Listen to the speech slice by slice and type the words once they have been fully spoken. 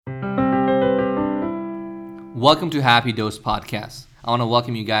Welcome to Happy Dose Podcast. I want to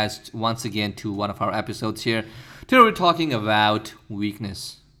welcome you guys once again to one of our episodes here. Today we're talking about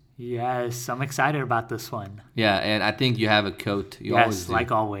weakness. Yes, I'm excited about this one. Yeah, and I think you have a quote. You Yes, always do.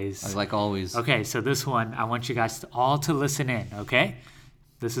 like always. Like always. Okay, so this one, I want you guys all to listen in, okay?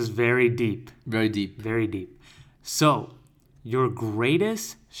 This is very deep, Very deep. very deep. So, your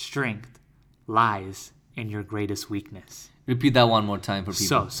greatest strength lies in your greatest weakness. Repeat that one more time for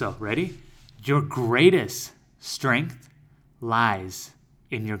people. So, ready? Your greatest strength lies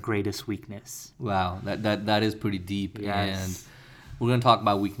in your greatest weakness. Wow, that is pretty deep. Yes. And we're going to talk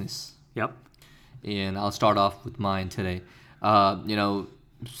about weakness. Yep. And I'll start off with mine today.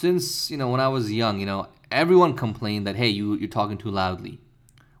 Since when I was young, everyone complained that, hey, you're talking too loudly.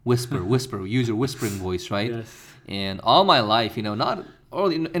 Whisper, use your whispering voice, right? Yes. And all my life, not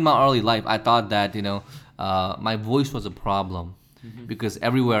early in my early life, I thought that, my voice was a problem because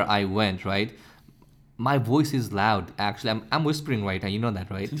everywhere I went, right? My voice is loud. Actually, I'm whispering right now. You know that,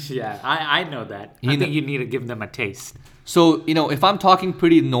 right? Yeah, I know that. I think you need to give them a taste. So, if I'm talking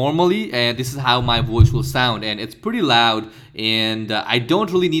pretty normally, and this is how my voice will sound, and it's pretty loud, and I don't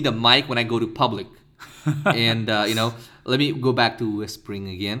really need a mic when I go to public. And, let me go back to whispering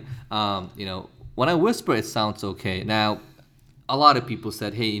again. When I whisper, it sounds okay. Now, a lot of people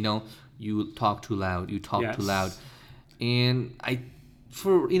said, hey, you talk too loud. You talk Yes. too loud. And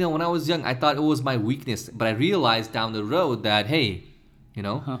when I was young, I thought it was my weakness. But I realized down the road that, hey,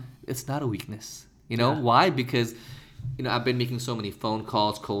 it's not a weakness. Why? Because I've been making so many phone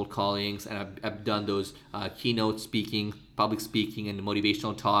calls, cold callings, and I've done those keynote speaking, public speaking, and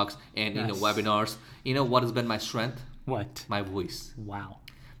motivational talks, and Yes. webinars. What has been my strength? What? My voice. Wow.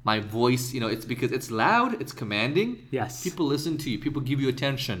 My voice, it's because it's loud, it's commanding. Yes. People listen to you. People give you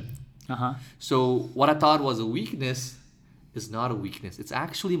attention. Uh-huh. So what I thought was a weakness is not a weakness. It's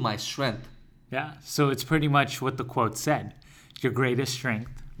actually my strength. Yeah. So it's pretty much what the quote said. Your greatest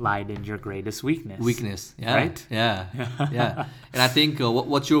strength lied in your greatest weakness. Weakness. Yeah. Right? Yeah. Yeah. And I think,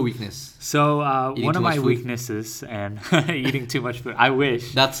 what's your weakness? So Eating one too of much my food? weaknesses and eating too much food. I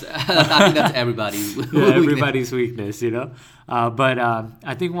wish. I think that's everybody's Yeah, weakness. everybody's weakness, But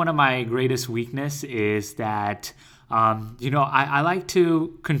I think one of my greatest weakness is that, I like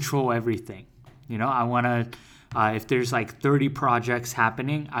to control everything. I want to, if there's like 30 projects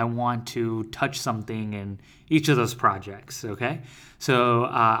happening, I want to touch something in each of those projects, okay? So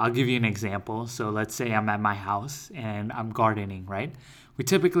I'll give you an example. So let's say I'm at my house and I'm gardening, right? We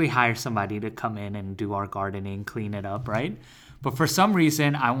typically hire somebody to come in and do our gardening, clean it up, right? But for some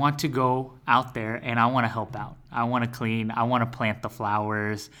reason, I want to go out there and I want to help out. I want to clean, I want to plant the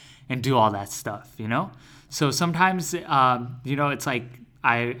flowers and do all that stuff, So sometimes, it's like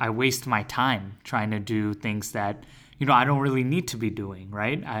I waste my time trying to do things that, I don't really need to be doing,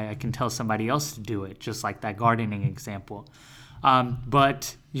 right? I can tell somebody else to do it, just like that gardening example.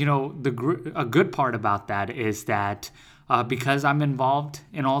 But, a good part about that is that because I'm involved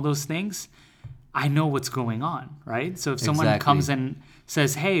in all those things, I know what's going on, right? So if someone Exactly. comes and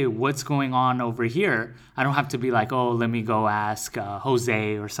says, hey, what's going on over here? I don't have to be like, oh, let me go ask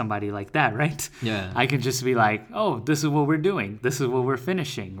Jose or somebody like that, right? Yeah. I can just be like, oh, this is what we're doing. This is what we're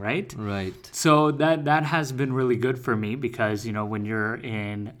finishing, right? Right. So that has been really good for me because, when you're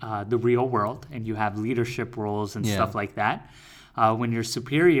in the real world and you have leadership roles and Yeah. stuff like that, when your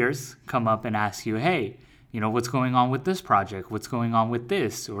superiors come up and ask you, hey, what's going on with this project? What's going on with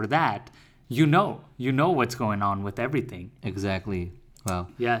this or that? You know what's going on with everything. Exactly. Wow.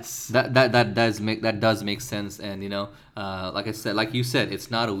 Yes. That does make sense. And like you said,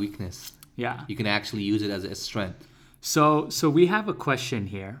 it's not a weakness. Yeah. You can actually use it as a strength. So we have a question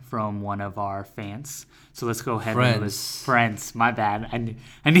here from one of our fans. So let's go ahead and listen. Friends, my bad.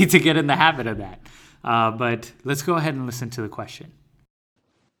 I need to get in the habit of that. But let's go ahead and listen to the question.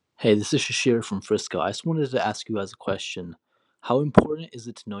 Hey, this is Shashir from Frisco. I just wanted to ask you guys a question. How important is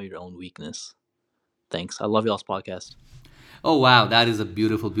it to know your own weakness? Thanks. I love y'all's podcast. Oh wow, that is a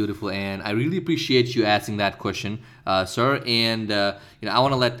beautiful, beautiful, and I really appreciate you asking that question, sir. And I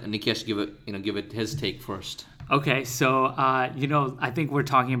want to let Nikesh give it his take first. Okay, so I think we're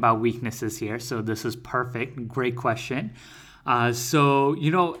talking about weaknesses here, so this is perfect. Great question. I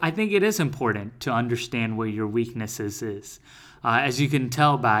think it is important to understand where your weaknesses is. As you can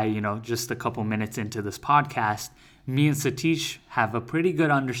tell by just a couple minutes into this podcast, me and Satish have a pretty good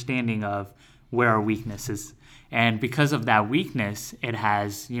understanding of where our weakness is, and because of that weakness, it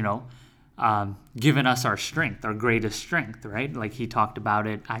has given us our strength, our greatest strength, right? Like he talked about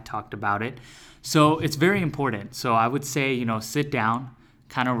it, I talked about it. So it's very important. So I would say, sit down,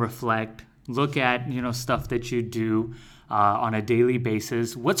 kind of reflect, look at, stuff that you do on a daily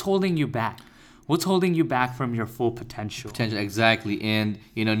basis. What's holding you back? What's holding you back from your full potential? Potential, exactly. And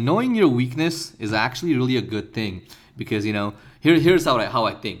knowing your weakness is actually really a good thing, because here's how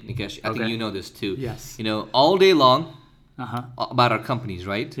I think, Nikesh. I think Okay. you know this too. Yes. All day long Uh-huh. about our companies,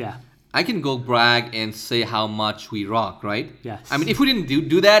 right? Yeah. I can go brag and say how much we rock, right? Yes. I mean, if we didn't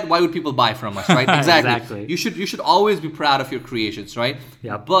do that, why would people buy from us, right? Exactly. Exactly. You should always be proud of your creations, right?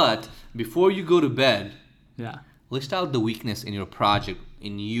 Yep. But before you go to bed, Yeah. list out the weakness in your project,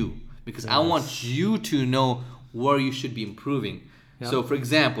 in you, because I want you to know where you should be improving. Yep. So, for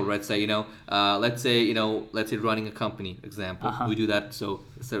example, let's say let's say running a company example. We do that, so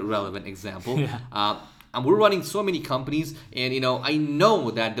it's a relevant example. Yeah. And we're running so many companies, and I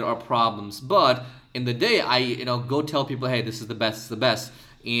know that there are problems, but in the day I go tell people, hey, this is the best, it's the best.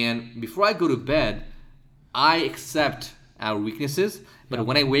 And before I go to bed, I accept our weaknesses, but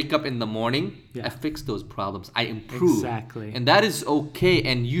when I wake up in the morning, Yeah. I fix those problems. I improve. Exactly. And that is okay,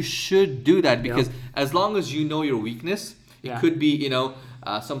 and you should do that, because as long as you know your weakness, it Yeah. could be,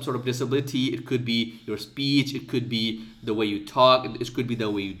 some sort of disability, it could be your speech, it could be the way you talk, it could be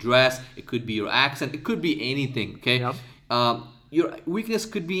the way you dress, it could be your accent, it could be anything, okay? Yep. Your weakness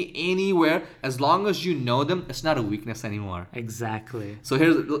could be anywhere. As long as you know them, it's not a weakness anymore. Exactly. So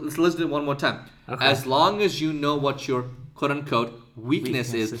let's do it one more time. Okay. As long as you know what your quote-unquote weakness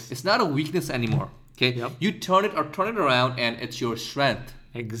is, Weaknesses. it's not a weakness anymore, okay? Yep. You turn it around, and it's your strength.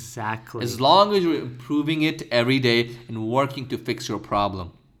 Exactly. As long as you're improving it every day and working to fix your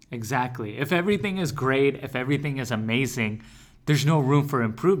problem. Exactly. If everything is great, if everything is amazing, there's no room for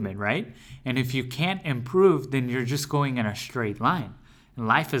improvement, right? And if you can't improve, then you're just going in a straight line. And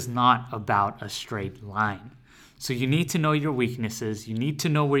life is not about a straight line. So you need to know your weaknesses. You need to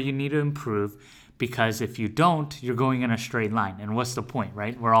know where you need to improve, because if you don't, you're going in a straight line. And what's the point,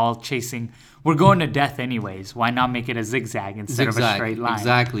 right? We're going to death anyways. Why not make it a zigzag instead of a straight line?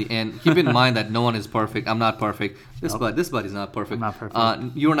 Exactly. And keep in mind that no one is perfect. I'm not perfect. This buddy's not perfect. I'm not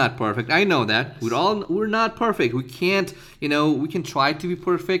perfect. You're not perfect. I know that. We're not perfect. We can't, we can try to be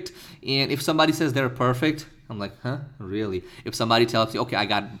perfect. And if somebody says they're perfect, I'm like, huh? Really? If somebody tells you, okay, I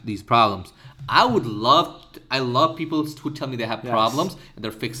got these problems, I love people who tell me they have problems and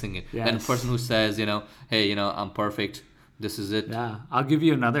they're fixing it. Yes. And a person who says, hey, I'm perfect. This is it. Yeah, I'll give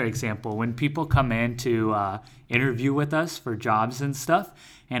you another example. When people come in to interview with us for jobs and stuff,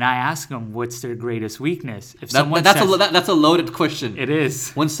 and I ask them what's their greatest weakness, if someone That's says, that's a loaded question. it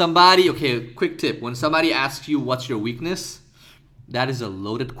is. When quick tip, when somebody asks you what's your weakness, that is a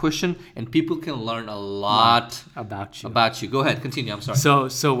loaded question, and people can learn a lot About you. about you. Go ahead, continue. I'm sorry.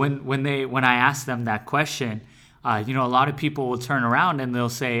 So when I ask them that question, a lot of people will turn around and they'll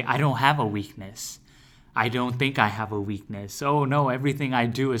say, I don't have a weakness. I don't think I have a weakness. Oh no, everything I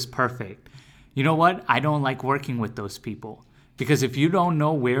do is perfect. You know what? I don't like working with those people, because if you don't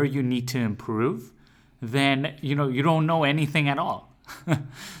know where you need to improve, then you don't know anything at all.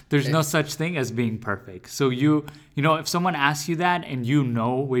 There's no such thing as being perfect. So if someone asks you that and you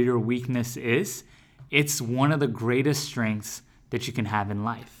know where your weakness is, it's one of the greatest strengths that you can have in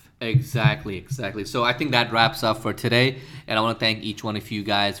life. Exactly. So I think that wraps up for today, and I want to thank each one of you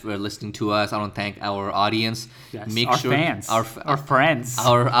guys for listening to us. I want to thank our audience. Yes, our fans, our friends.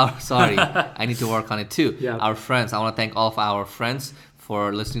 Sorry, I need to work on it too. Yeah. Our friends. I want to thank all of our friends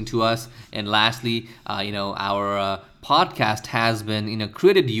for listening to us. And lastly, our podcast has been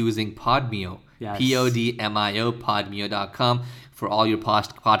created using Podmeo. Yes. Podmio, podmeo.com, for all your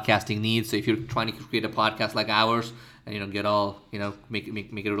podcasting needs. So if you're trying to create a podcast like ours, and get all make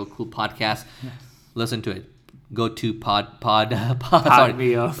it a real cool podcast, listen to it. Go to podmeo.com.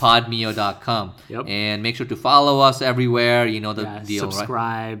 Yep. And make sure to follow us everywhere. You know the deal, right?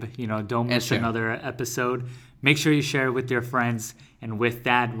 Subscribe. Don't miss share. another episode. Make sure you share it with your friends. And with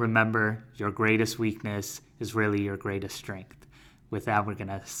that, remember, your greatest weakness is really your greatest strength. With that, we're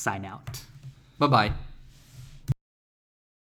gonna sign out. Bye-bye.